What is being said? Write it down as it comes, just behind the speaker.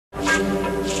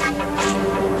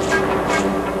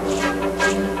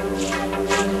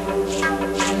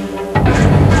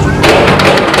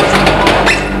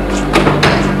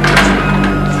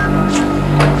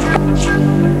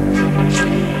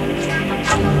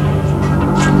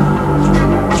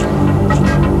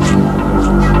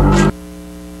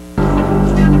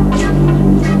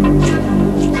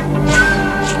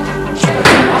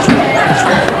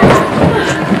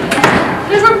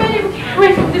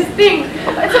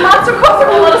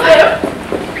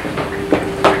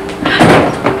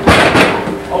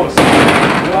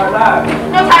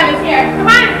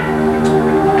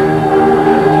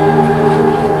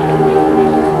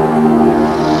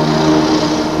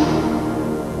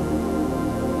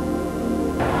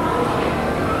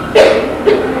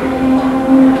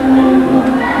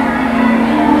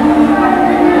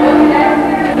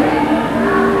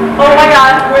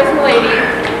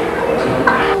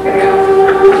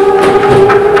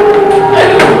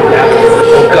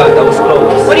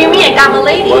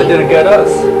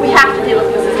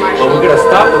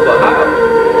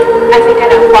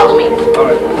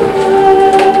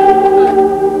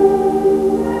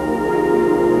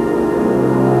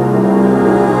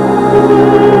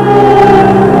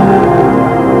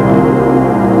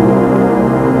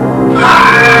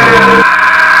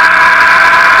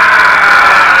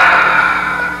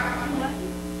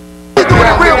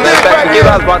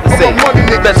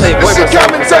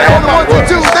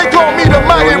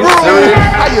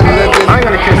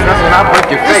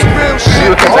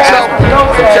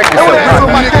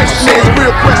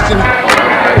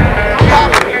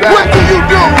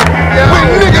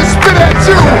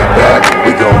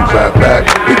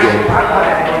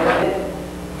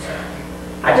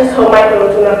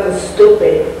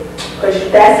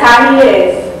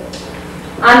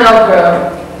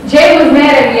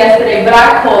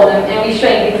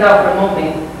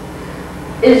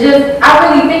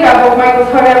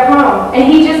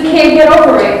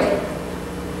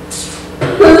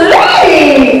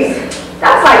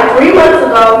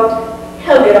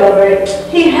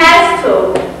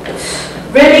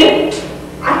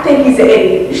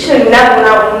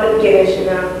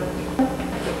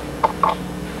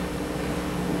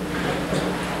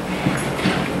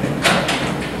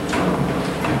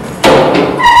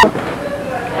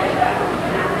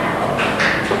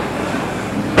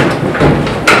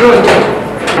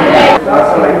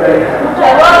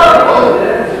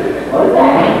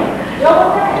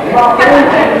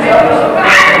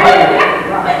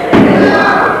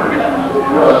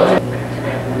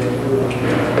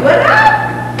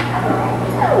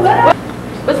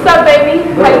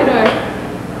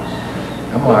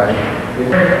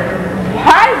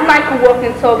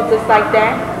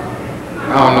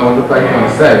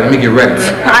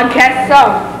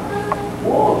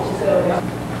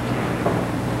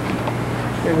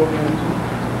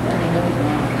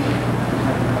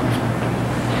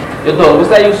Yo, dog, what's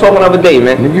that you was talking the other day,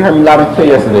 man? Nigga, you heard me loud and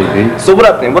clear yesterday, B. So what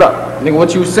up then? What up? Nigga,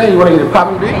 what you was saying? You wanna get a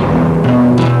poppin', B?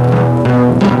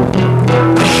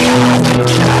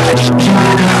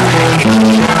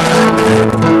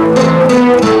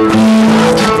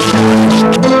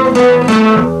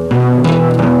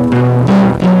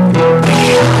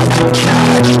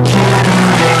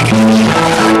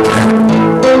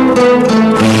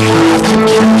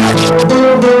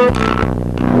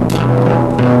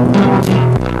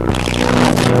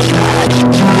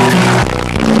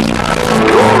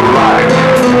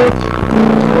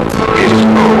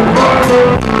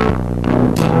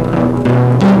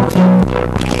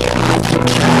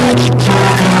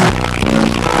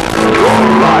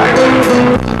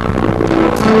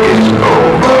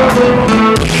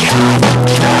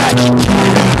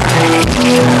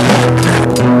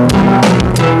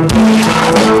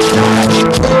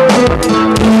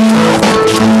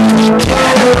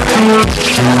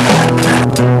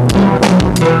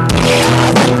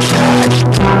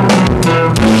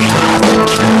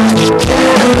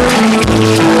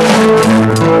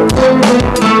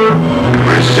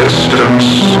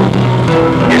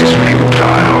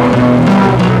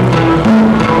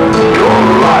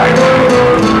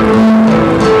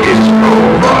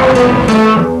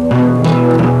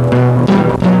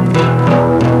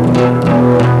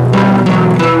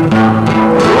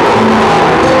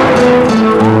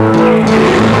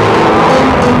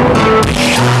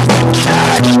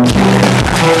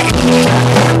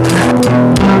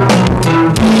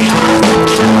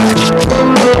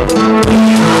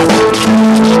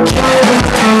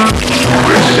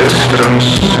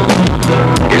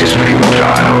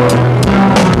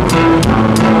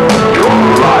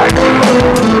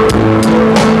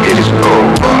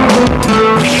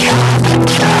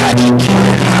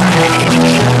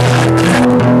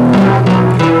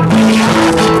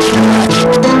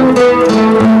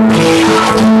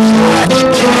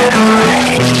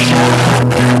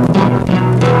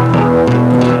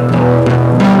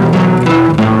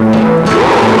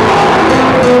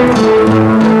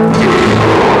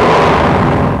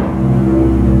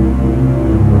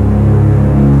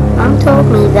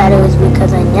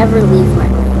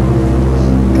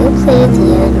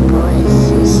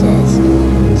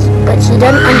 She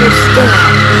doesn't understand.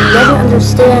 She doesn't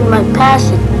understand my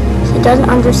passion. She doesn't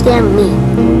understand me.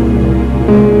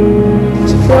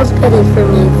 She feels pity for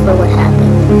me for what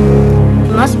happened.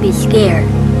 She must be scared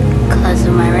because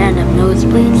of my random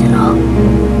nosebleeds and all.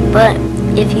 But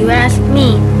if you ask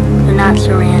me, they're not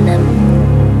so random.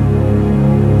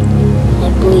 I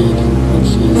bleed when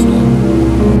she's there.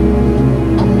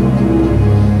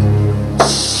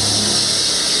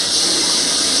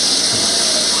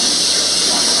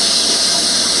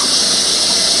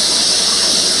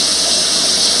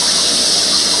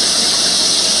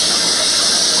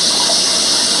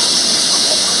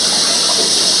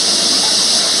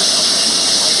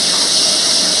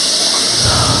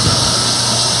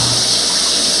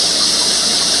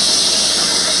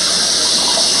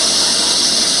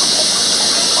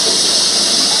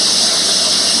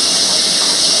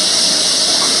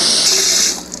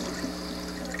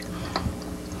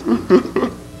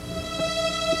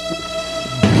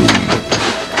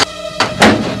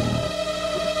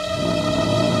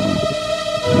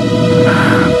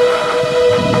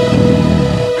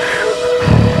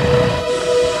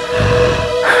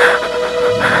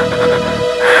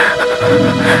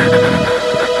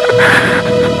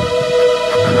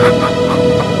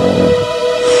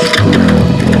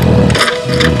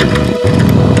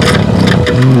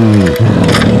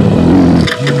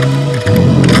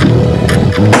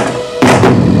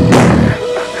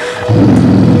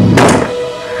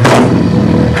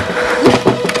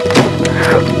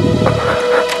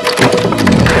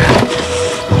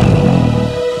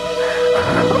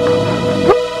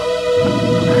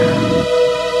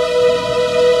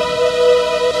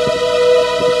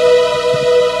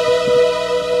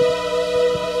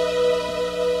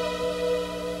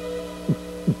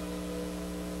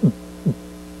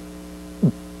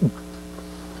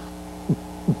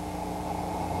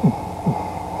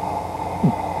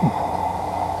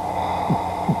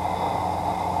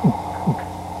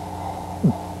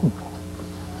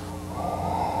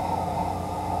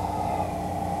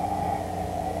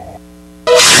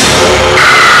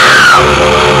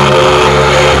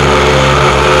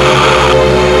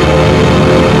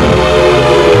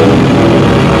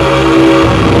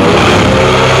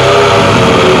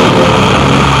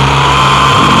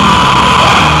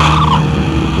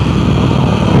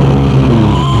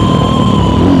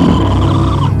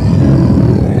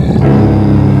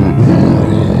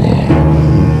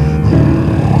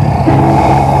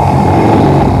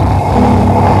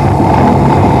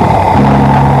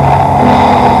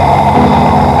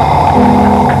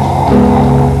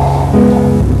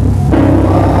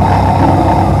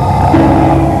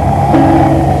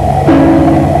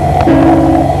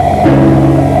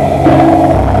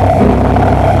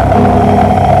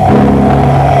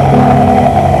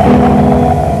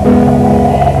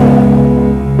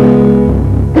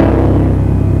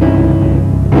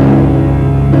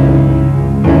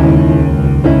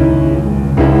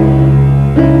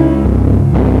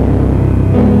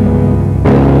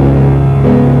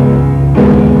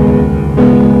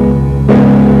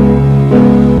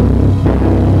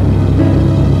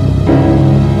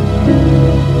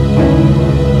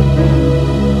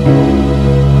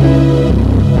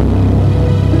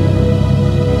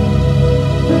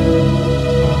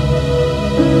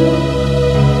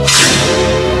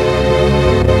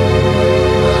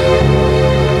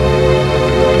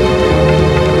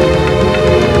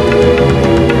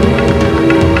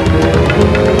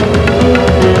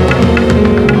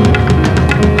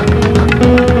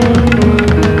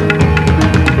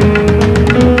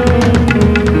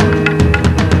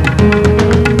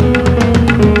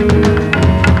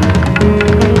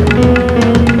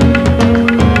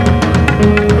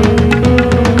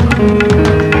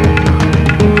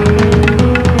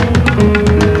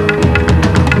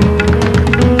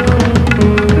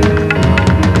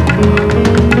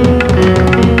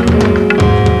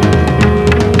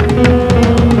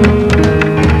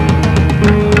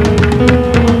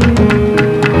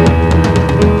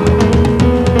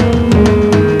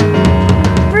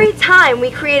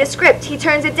 he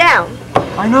turns it down.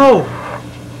 I know.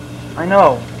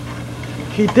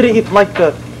 He didn't even like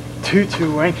the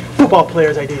tutu wearing football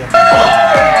player's idea.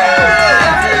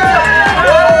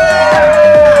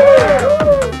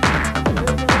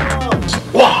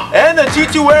 And the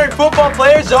tutu wearing football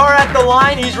players are at the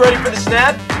line. He's ready for the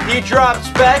snap. He drops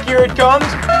back. Here it comes.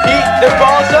 The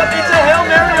ball's up. It's a Hail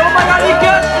Mary. Oh my God, he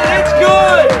gets it. It's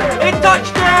good. It's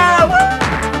touchdown.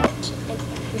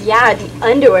 Yeah, the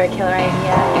underwear killer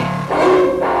idea.